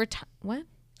 We're taught what?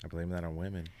 I blame that on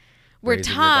women. We're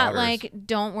taught like,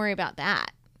 don't worry about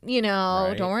that. You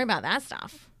know, don't worry about that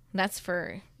stuff. That's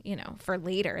for, you know, for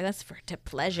later. That's for to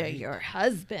pleasure your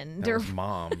husband. That was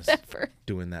moms whatever.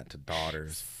 Doing that to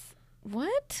daughters.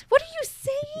 What? What are you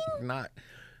saying? Not.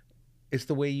 It's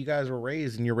the way you guys were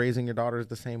raised, and you're raising your daughters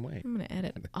the same way. I'm gonna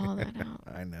edit all that out.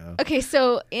 I know. Okay,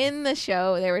 so in the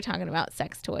show, they were talking about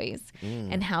sex toys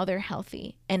and how they're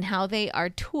healthy and how they are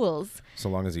tools. So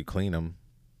long as you clean them,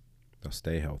 they'll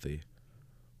stay healthy.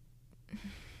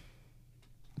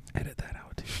 Edit that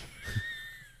out.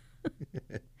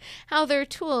 How they're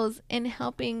tools in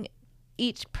helping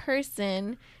each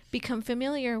person become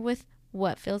familiar with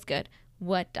what feels good,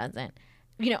 what doesn't.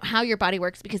 You know, how your body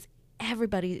works, because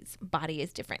everybody's body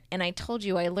is different. And I told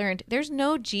you, I learned there's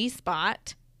no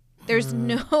G-spot. There's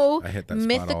no I hit that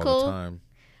mythical. spot all the time.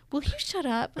 Will you shut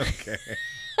up? Okay.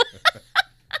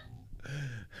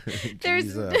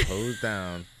 There's hose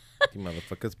down. You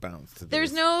motherfuckers bounce to this.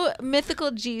 There's no mythical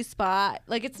G-spot.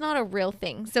 Like, it's not a real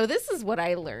thing. So this is what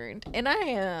I learned. And I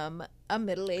am a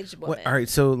middle-aged woman. All right.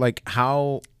 So, like,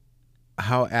 how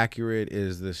accurate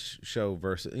is this show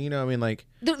versus, you know, I mean, like.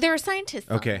 There are scientists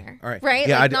on okay. there. All right. Right?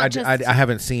 Yeah, like, I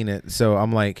haven't seen it. So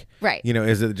I'm like, right. You know,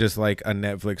 is it just like a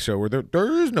Netflix show where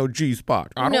there is no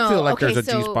G-spot? I don't No, feel like okay, there's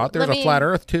a so G-spot. There's let a me- flat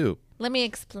earth, too. Let me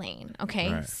explain.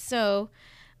 Okay. Right. So,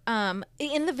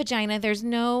 in the vagina, there's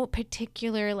no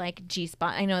particular like G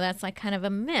spot. I know that's like kind of a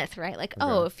myth, right? Like,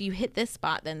 oh, if you hit this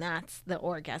spot, then that's the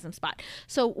orgasm spot.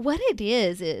 So what it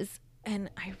is, and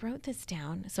I wrote this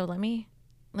down. So let me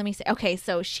say, okay.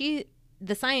 So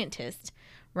the scientist,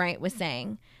 right, was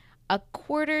saying a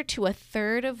quarter to a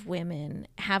third of women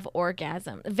have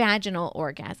vaginal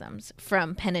orgasms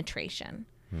from penetration.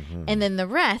 And then the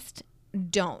rest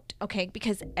don't, okay?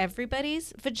 Because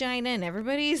everybody's vagina and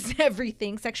everybody's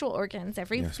everything, sexual organs,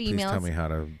 Please female's tell me how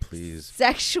to please.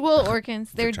 sexual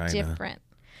organs, they're Vagina. different.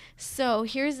 So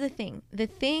here's the thing.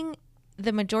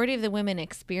 The majority of the women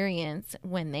experience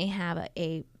when they have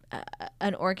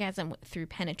an orgasm through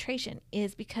penetration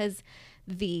is because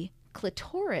the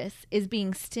clitoris is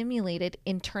being stimulated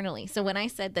internally. So when I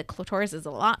said the clitoris is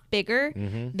a lot bigger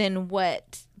than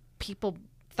what people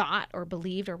thought or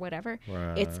believed or whatever,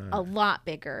 it's a lot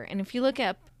bigger. And if you look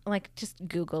up, like, just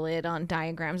Google it on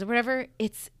diagrams or whatever,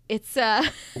 it's it's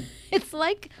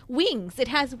like wings. It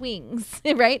has wings,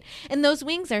 right? And those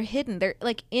wings are hidden. They're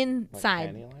like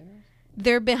inside. Like panty liners?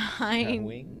 They're Have behind,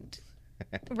 wings?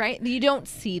 right? You don't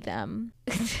see them.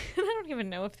 I don't even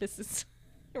know if this is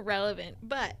relevant,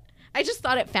 but I just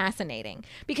thought it fascinating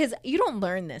because you don't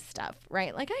learn this stuff,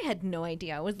 right? Like, I had no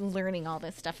idea. I was learning all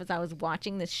this stuff as I was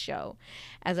watching this show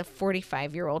as a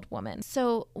 45-year-old woman.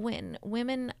 So when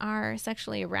women are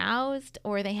sexually aroused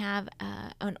or they have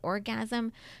an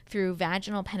orgasm through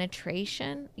vaginal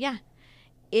penetration,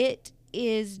 it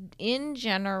is, in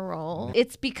general,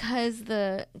 it's because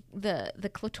the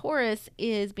clitoris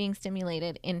is being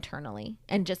stimulated internally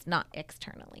and just not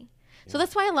externally. So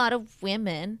that's why a lot of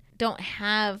women don't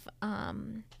have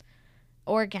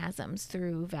orgasms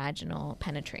through vaginal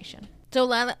penetration. So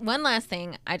one last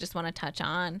thing I just want to touch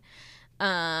on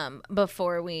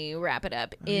before we wrap it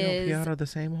up is... You out of the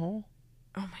same hole?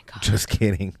 Oh, my God. Just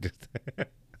kidding. All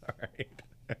right.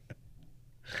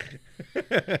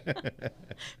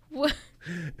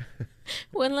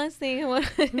 One last thing I want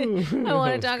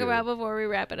to talk about before we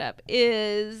wrap it up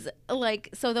is, like,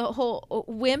 so the whole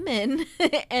women,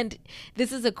 and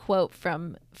this is a quote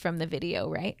from the video,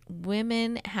 right?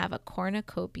 Women have a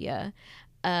cornucopia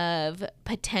of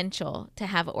potential to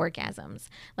have orgasms.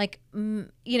 Like,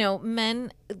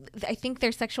 men, I think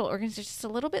their sexual organs are just a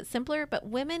little bit simpler, but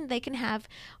women, they can have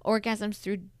orgasms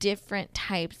through different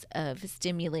types of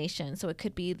stimulation. So it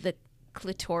could be the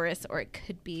clitoris, or it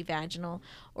could be vaginal,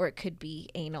 or it could be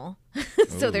anal.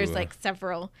 So there's like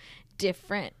several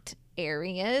different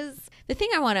areas. The thing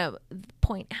I want to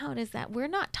point out is that we're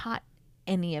not taught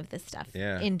any of this stuff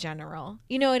in general.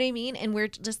 You know what I mean? And we're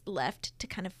just left to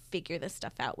kind of figure this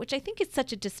stuff out, which I think is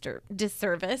such a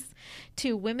disservice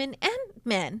to women and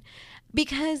men,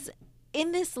 because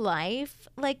in this life,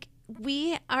 like,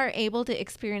 we are able to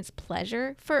experience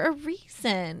pleasure for a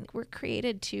reason. We're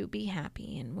created to be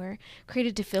happy, and we're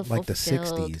created to feel like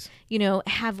fulfilled. the 60s.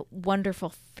 Have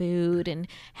wonderful food and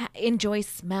enjoy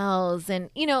smells, and,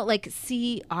 like,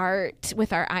 see art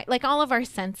with our eye. Like, all of our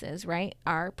senses, right,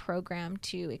 are programmed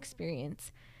to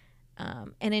experience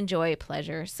and enjoy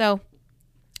pleasure. So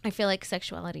I feel like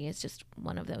sexuality is just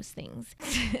one of those things.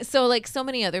 So, like, so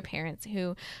many other parents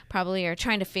who probably are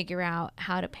trying to figure out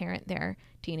how to parent their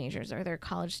teenagers or their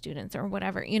college students or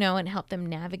whatever, and help them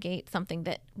navigate something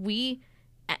that we,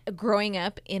 growing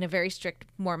up in a very strict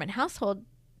Mormon household,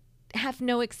 have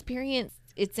no experience.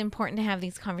 It's important to have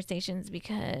these conversations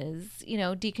because,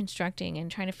 deconstructing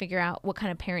and trying to figure out what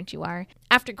kind of parent you are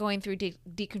after going through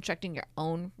deconstructing your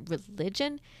own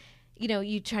religion.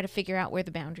 You try to figure out where the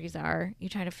boundaries are. You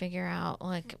try to figure out,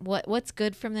 like, what's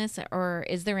good from this, or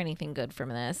is there anything good from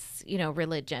this,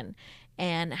 religion?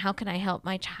 And how can I help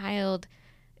my child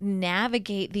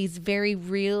navigate these very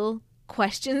real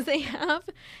questions they have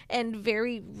and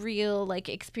very real, like,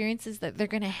 experiences that they're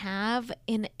going to have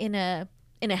in a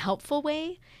helpful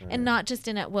way, and not just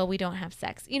in a, well, we don't have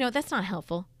sex. That's not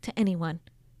helpful to anyone.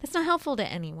 That's not helpful to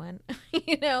anyone,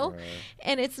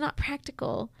 and it's not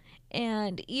practical.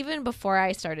 And even before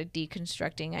I started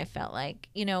deconstructing, I felt like,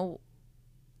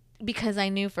 because I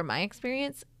knew from my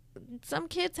experience, some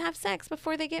kids have sex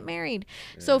before they get married.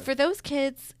 Yeah. So for those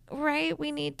kids, right,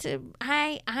 we need to,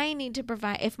 I need to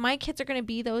provide, if my kids are going to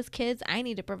be those kids, I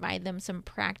need to provide them some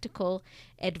practical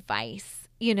advice,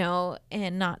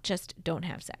 and not just don't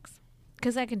have sex,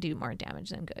 because that can do more damage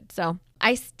than good. So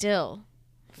I still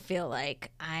feel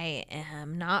like I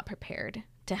am not prepared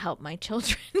to help my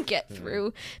children get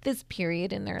through this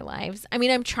period in their lives. I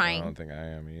mean, I'm trying. I don't think I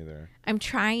am either. I'm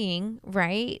trying,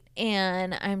 right?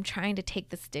 And I'm trying to take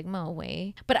the stigma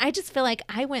away. But I just feel like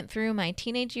I went through my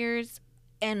teenage years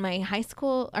and my high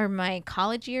school or my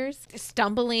college years,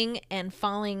 stumbling and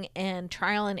falling and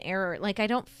trial and error. Like, I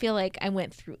don't feel like I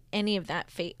went through any of that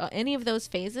any of those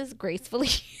phases gracefully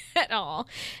at all.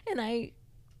 And I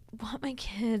want my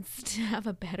kids to have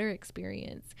a better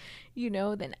experience,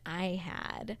 than I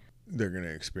had. They're going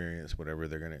to experience whatever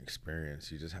they're going to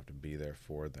experience. You just have to be there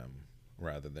for them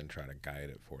rather than try to guide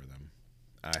it for them,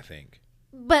 I think.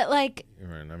 But like,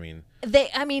 I mean,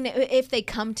 if they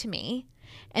come to me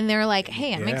and they're like,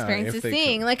 hey, I'm experiencing this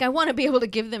thing, like, I want to be able to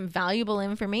give them valuable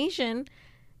information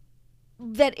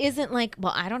that isn't like,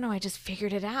 well, I don't know, I just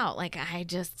figured it out. Like, I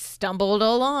just stumbled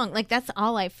along. Like, that's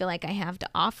all I feel like I have to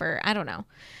offer. I don't know.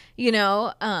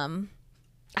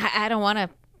 I don't want to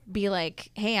be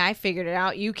like, hey, I figured it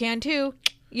out. You can too.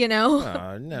 No,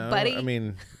 buddy. I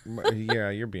mean, yeah,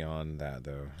 you're beyond that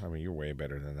though. I mean, you're way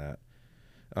better than that.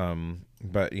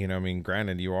 But I mean,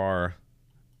 granted, you are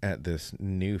at this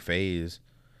new phase,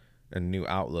 a new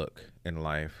outlook in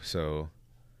life. So,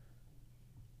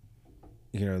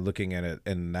 looking at it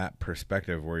in that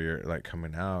perspective where you're like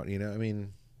coming out, I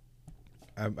mean,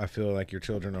 I feel like your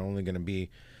children are only going to be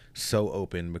so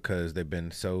open because they've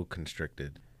been so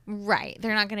constricted. Right.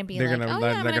 They're not going to be they're like, gonna, oh,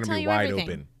 they're yeah, I'm not going to gonna tell be you wide everything.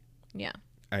 open. Yeah.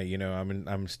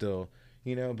 I'm still,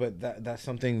 but that's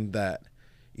something that,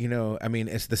 I mean,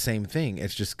 it's the same thing.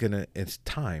 It's just it's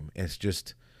time. It's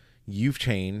just, you've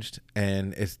changed,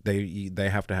 and they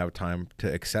have to have time to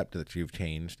accept that you've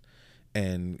changed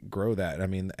and grow that. I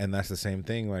mean, and that's the same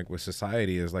thing like with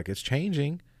society, is like, it's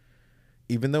changing,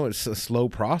 even though it's a slow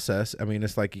process. I mean,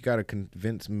 it's like you got to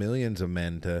convince millions of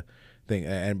men to think,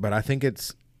 but I think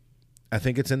it's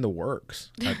in the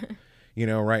works.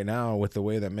 Right now with the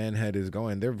way that manhead is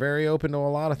going, they're very open to a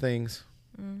lot of things.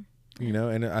 And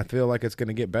I feel like it's going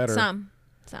to get better. Some.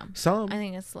 I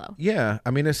think it's slow. Yeah,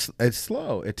 I mean, it's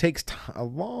slow. It takes a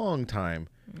long time,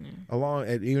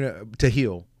 to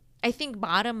heal. I think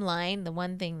bottom line, the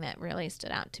one thing that really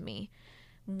stood out to me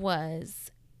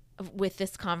was with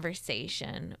this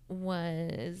conversation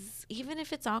was, even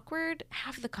if it's awkward,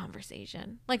 have the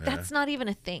conversation. Like, that's not even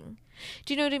a thing.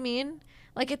 Do you know what I mean?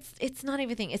 Like, it's not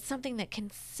even a thing. It's something that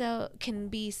can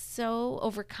be so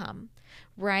overcome,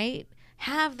 right?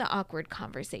 Have the awkward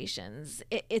conversations.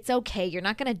 It's okay. You're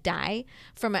not going to die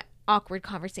from an awkward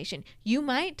conversation. You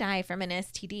might die from an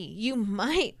STD. You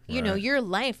might, your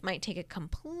life might take a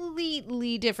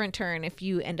completely different turn if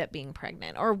you end up being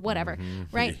pregnant or whatever,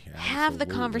 right? Yeah, have the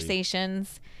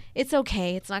conversations. It's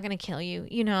okay. It's not going to kill you.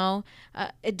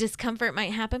 A discomfort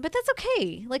might happen, but that's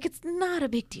okay. Like, it's not a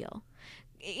big deal.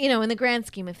 In the grand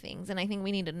scheme of things. And I think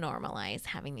we need to normalize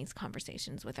having these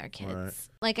conversations with our kids. Right.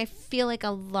 Like, I feel like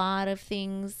a lot of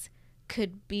things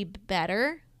could be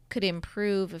better, could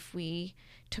improve if we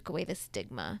took away the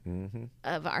stigma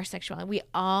of our sexuality. We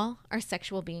all are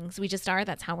sexual beings. We just are.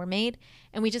 That's how we're made.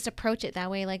 And we just approach it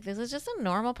that way. Like, this is just a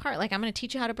normal part. Like, I'm going to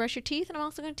teach you how to brush your teeth, and I'm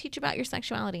also going to teach you about your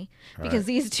sexuality. All because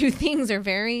these two things are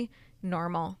very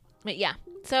normal. But yeah.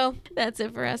 So that's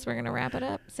it for us. We're going to wrap it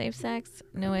up. Safe sex,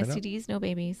 no STDs, no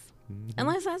babies.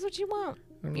 Unless that's what you want.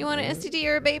 You want an STD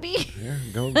or a baby? Yeah,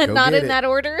 go Not in that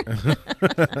order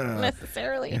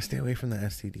necessarily. Yeah, stay away from the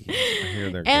STDs. I hear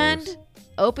they're and gross.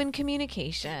 Open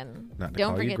communication. Not to Don't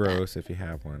call forget you gross if you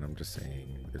have one. I'm just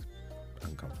saying it's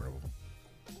uncomfortable.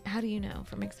 How do you know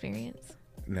from experience?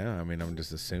 No, I mean, I'm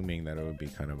just assuming that it would be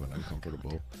kind of an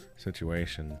uncomfortable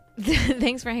situation.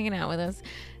 Thanks for hanging out with us.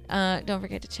 Don't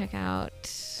forget to check out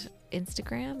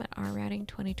Instagram at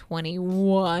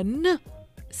OurRouting2021.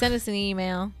 Send us an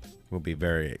email. We'll be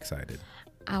very excited.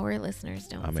 Our listeners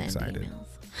don't I'm send excited. emails.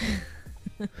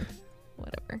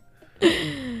 Whatever.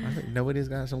 I think nobody's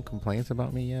got some complaints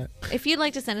about me yet. If you'd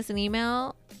like to send us an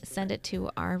email, send it to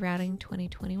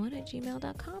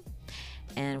ourrouting2021@gmail.com.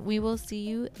 And we will see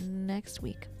you next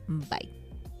week. Bye.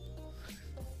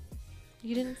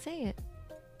 You didn't say it.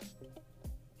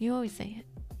 You always say it.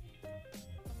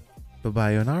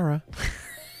 Bye-bye, Onara.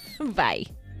 Bye.